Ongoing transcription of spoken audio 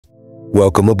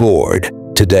Welcome aboard.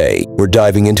 Today, we're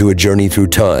diving into a journey through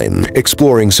time,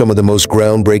 exploring some of the most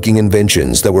groundbreaking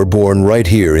inventions that were born right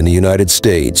here in the United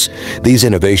States. These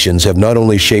innovations have not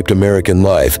only shaped American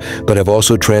life, but have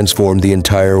also transformed the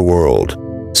entire world.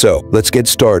 So, let's get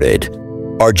started.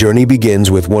 Our journey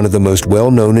begins with one of the most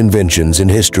well-known inventions in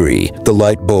history, the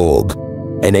light bulb.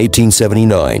 In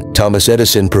 1879, Thomas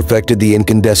Edison perfected the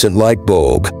incandescent light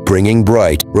bulb, bringing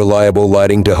bright, reliable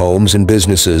lighting to homes and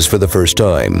businesses for the first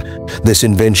time. This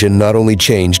invention not only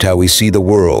changed how we see the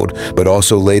world, but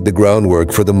also laid the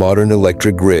groundwork for the modern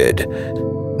electric grid.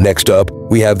 Next up,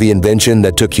 we have the invention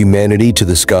that took humanity to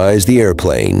the skies, the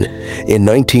airplane. In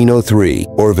 1903,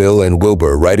 Orville and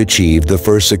Wilbur Wright achieved the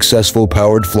first successful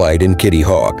powered flight in Kitty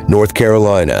Hawk, North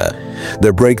Carolina.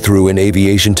 Their breakthrough in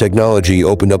aviation technology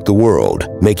opened up the world,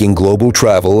 making global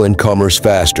travel and commerce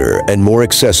faster and more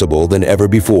accessible than ever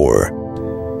before.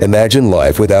 Imagine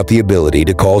life without the ability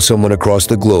to call someone across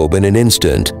the globe in an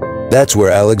instant. That's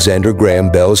where Alexander Graham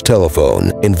Bell's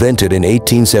telephone, invented in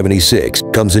 1876,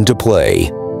 comes into play.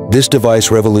 This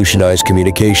device revolutionized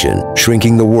communication,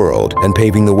 shrinking the world and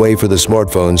paving the way for the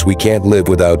smartphones we can't live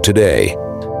without today.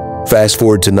 Fast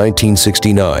forward to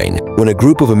 1969, when a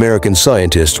group of American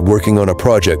scientists working on a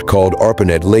project called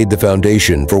ARPANET laid the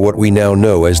foundation for what we now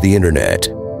know as the Internet.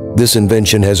 This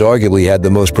invention has arguably had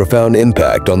the most profound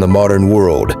impact on the modern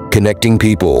world, connecting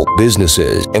people,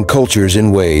 businesses, and cultures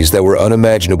in ways that were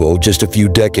unimaginable just a few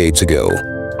decades ago.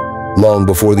 Long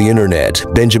before the Internet,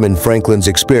 Benjamin Franklin's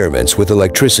experiments with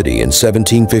electricity in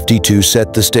 1752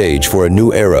 set the stage for a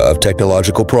new era of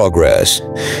technological progress.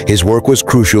 His work was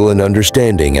crucial in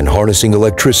understanding and harnessing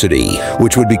electricity,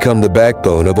 which would become the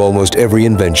backbone of almost every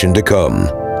invention to come.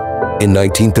 In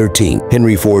 1913,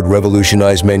 Henry Ford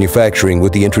revolutionized manufacturing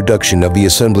with the introduction of the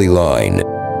assembly line.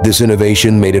 This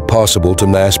innovation made it possible to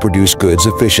mass-produce goods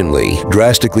efficiently,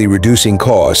 drastically reducing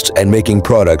costs and making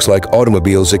products like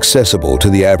automobiles accessible to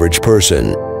the average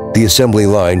person. The assembly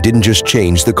line didn't just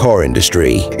change the car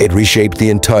industry, it reshaped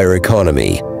the entire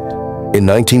economy. In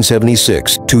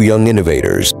 1976, two young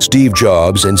innovators, Steve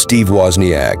Jobs and Steve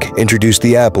Wozniak, introduced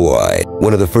the Apple I,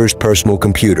 one of the first personal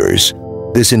computers.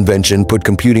 This invention put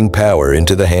computing power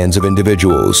into the hands of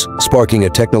individuals, sparking a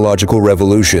technological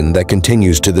revolution that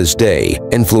continues to this day,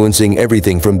 influencing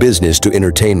everything from business to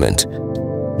entertainment.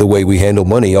 The way we handle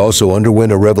money also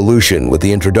underwent a revolution with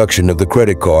the introduction of the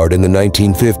credit card in the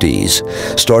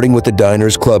 1950s. Starting with the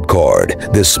Diners Club card,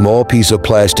 this small piece of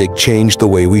plastic changed the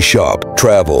way we shop,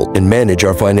 travel, and manage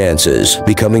our finances,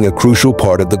 becoming a crucial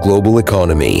part of the global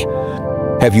economy.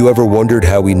 Have you ever wondered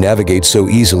how we navigate so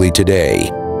easily today?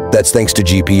 That's thanks to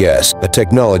GPS, a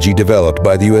technology developed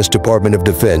by the U.S. Department of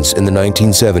Defense in the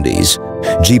 1970s.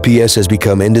 GPS has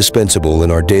become indispensable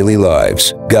in our daily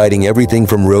lives, guiding everything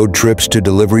from road trips to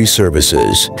delivery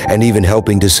services, and even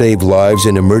helping to save lives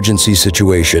in emergency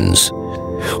situations.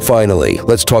 Finally,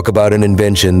 let's talk about an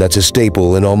invention that's a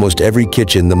staple in almost every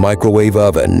kitchen: the microwave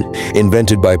oven.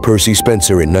 Invented by Percy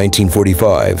Spencer in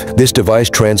 1945, this device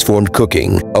transformed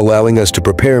cooking, allowing us to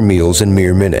prepare meals in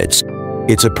mere minutes.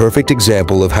 It's a perfect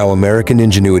example of how American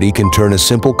ingenuity can turn a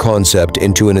simple concept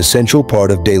into an essential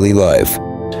part of daily life.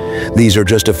 These are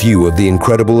just a few of the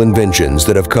incredible inventions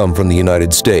that have come from the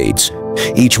United States.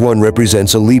 Each one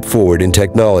represents a leap forward in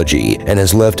technology and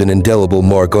has left an indelible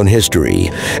mark on history.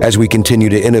 As we continue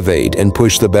to innovate and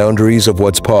push the boundaries of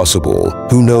what's possible,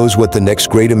 who knows what the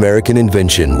next great American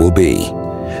invention will be?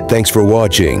 Thanks for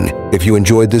watching. If you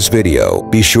enjoyed this video,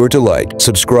 be sure to like,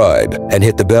 subscribe, and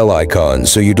hit the bell icon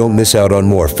so you don't miss out on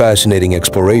more fascinating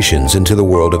explorations into the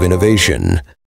world of innovation.